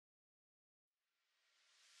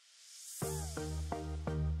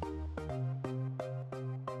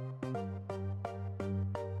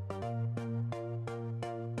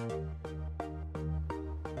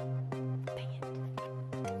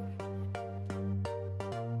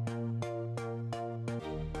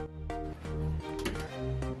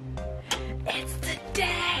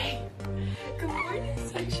day. Good morning,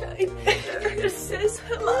 sunshine. It says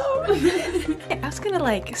hello. I was gonna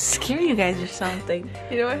like scare you guys or something.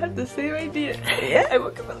 You know, I had the same idea. Yeah? I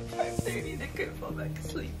woke up at like 5:30 and I couldn't fall back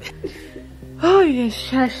asleep. Oh, you guys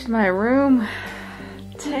trashed my room.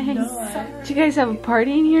 Dang. Did you guys have a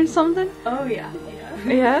party in here or something? Oh, yeah.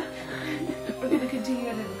 Yeah? We're gonna continue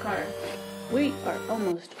in the car. We are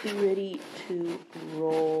almost ready to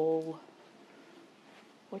roll.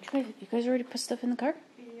 What you guys already put stuff in the car?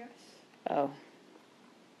 Yes. Oh.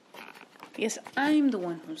 Yes, I'm the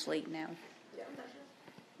one who's late now. Yeah,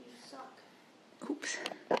 you suck. Oops.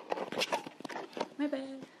 My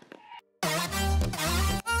bad.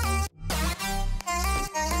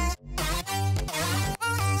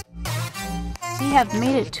 We have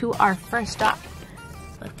made it to our first stop.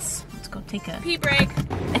 Let's go take a pee break.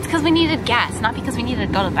 It's because we needed gas, not because we needed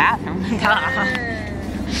to go to the bathroom.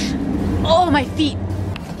 Oh, my feet.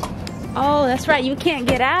 Oh, that's right. You can't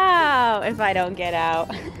get out if I don't get out.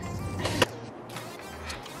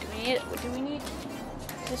 Do we need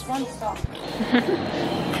just one stop? I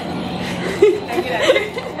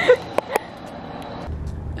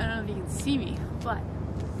don't know if you can see me, but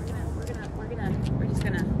we're just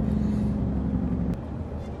gonna.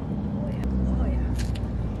 Oh yeah.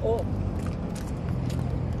 Oh.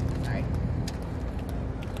 Sorry.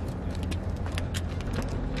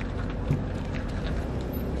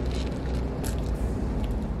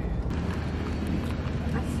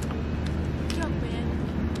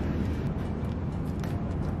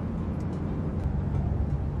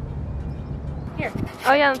 Here.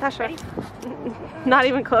 Oh yeah, Natasha. Not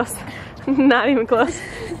even close. Not even close.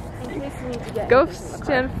 Go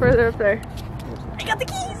stand further up there. I got the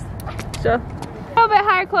keys. Show. A little bit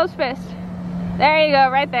higher, close fist. There you go,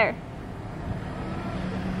 right there.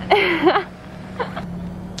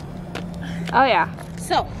 Oh yeah.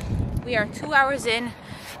 So, we are 2 hours in,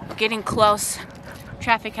 getting close.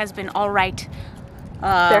 Traffic has been all right.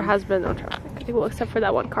 There has been no traffic, well, except for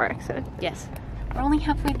that one car accident. Yes. We're only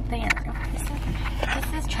halfway there.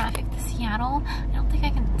 This is traffic to Seattle. I don't think I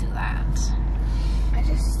can do that.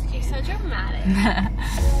 You're so dramatic.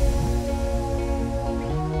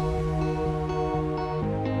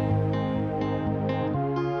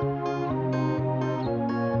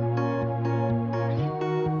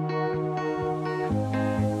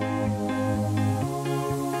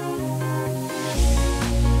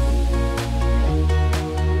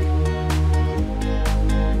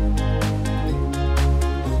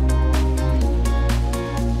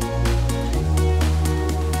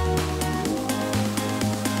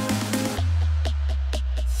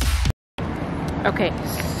 Okay,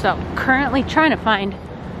 so currently trying to find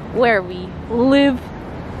where we live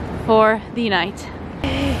for the night.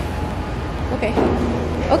 Okay.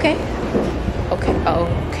 Okay. Okay.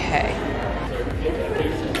 Okay.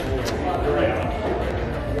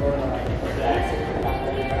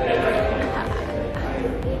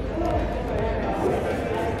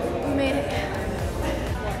 We made it.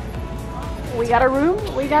 We got a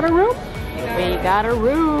room? We got a room? We got a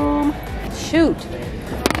room. Shoot.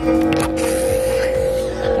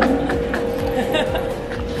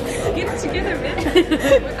 Get it together, man.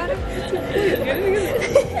 We're out of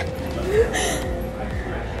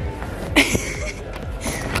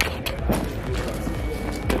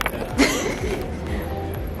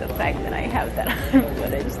the fact that I have that on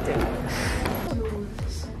footage too.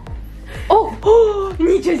 Oh! Oh!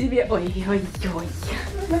 Ничего себе! Ой-ой-ой!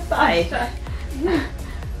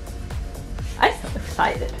 I'm so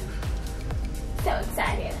excited. So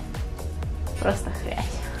excited. Просто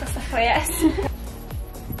хрясь. Просто хрясь.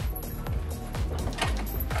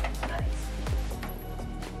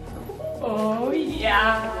 Oh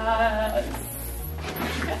yes.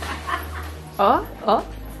 Oh.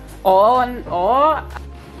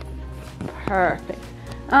 Perfect.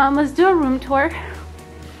 Let's do a room tour.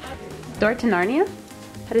 Door to Narnia?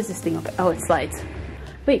 How does this thing open? Oh, it slides.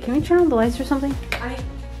 Wait, can we turn on the lights or something? I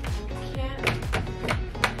can't.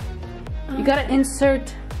 You gotta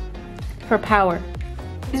insert for power.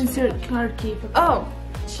 Insert card key for power. Oh.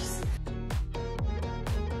 Jeez.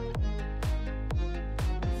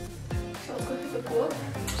 So let's go to the pool.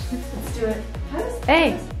 Let's do it.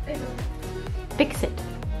 Hey. Fix it.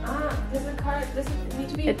 Does the card need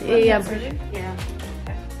to be Yeah. Yeah.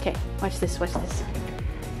 Okay, watch this, watch this.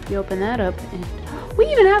 You open that up and we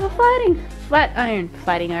even have a flat iron.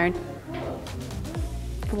 Fighting iron.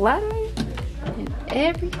 Flat iron and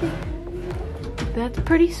everything. That's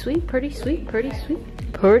pretty sweet, pretty sweet, pretty sweet,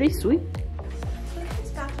 pretty sweet. Look at this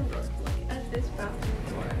bathroom door. Look at this bathroom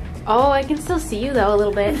door. Oh, I can still see you though a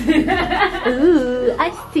little bit. Ooh,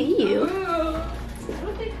 I see you.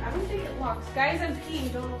 I don't think it locks. box. Guys, I'm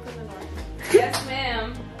peeing. Don't open the door. Yes,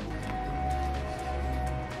 ma'am.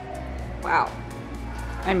 Wow.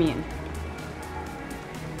 I mean,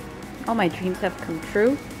 all my dreams have come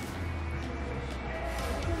true.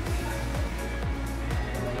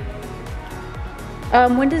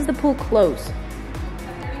 When does the pool close?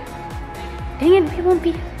 Dang it, we won't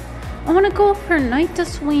be. I want to go for a night to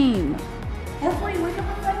swim. Hopefully, wake up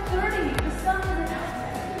at 5:30. The sun is out.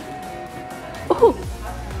 Oh.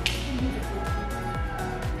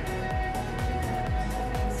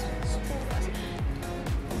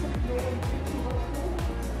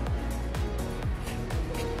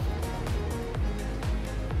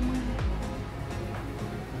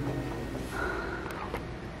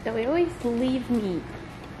 That would always leave me.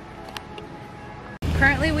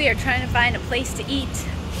 Currently, we are trying to find a place to eat.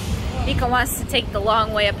 Mika wants to take the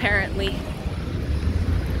long way, apparently.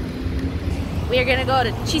 We are gonna go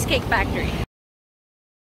to Cheesecake Factory.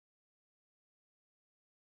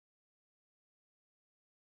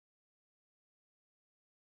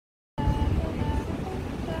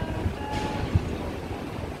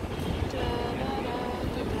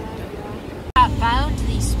 Found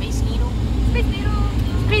the Space Needle. Space Needle!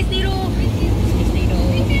 Space Needle! Space Needle!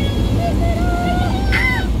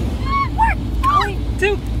 Work! 1,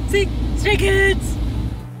 2, 6, Stray Kids!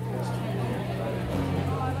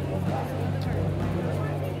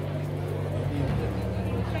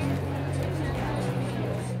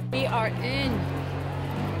 We are in.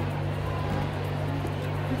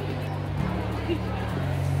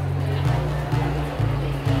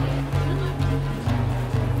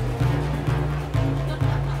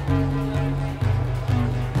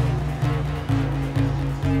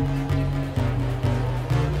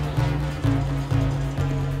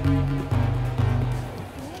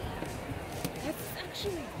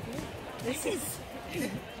 This is,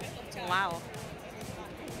 wow.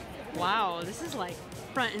 Wow, this is like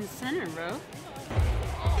front and center, bro.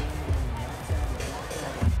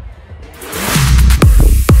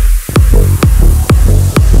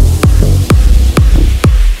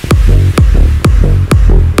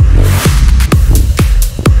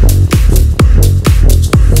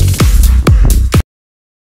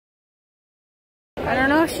 I don't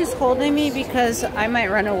know if she's holding me because I might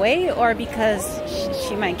run away or because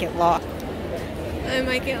she might get lost. I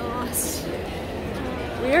might get lost.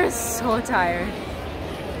 We are so tired.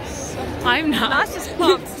 I'm not. Not just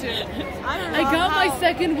pumped too. I got my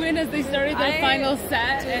second win as they started their final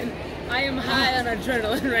set, and I am high on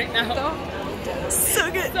adrenaline right now. So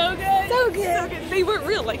good. So good. So good. So good. They weren't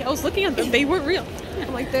real. Like, I was looking at them. They weren't real.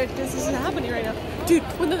 I'm like, this isn't happening right now. Dude,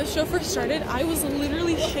 when the show first started, I was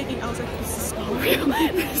literally shaking. I was like, this is not real.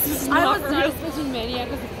 This is not real. I was watching Maniac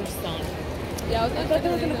was the first song. Yeah, I thought they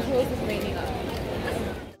were going to close with Maniac.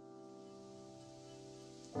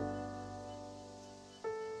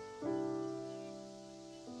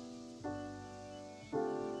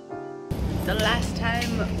 The last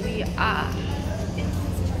time we are in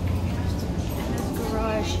this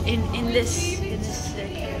garage, in this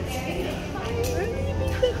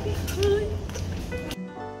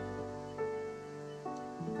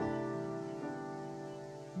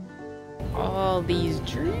all these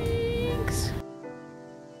drinks.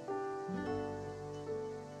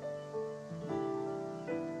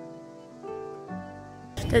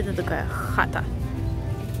 Это такая хата.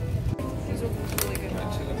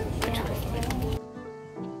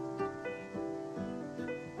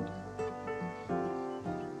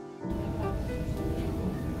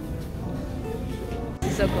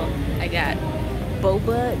 So cool. I got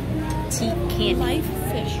boba tea candy. Live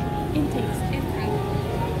fish intakes.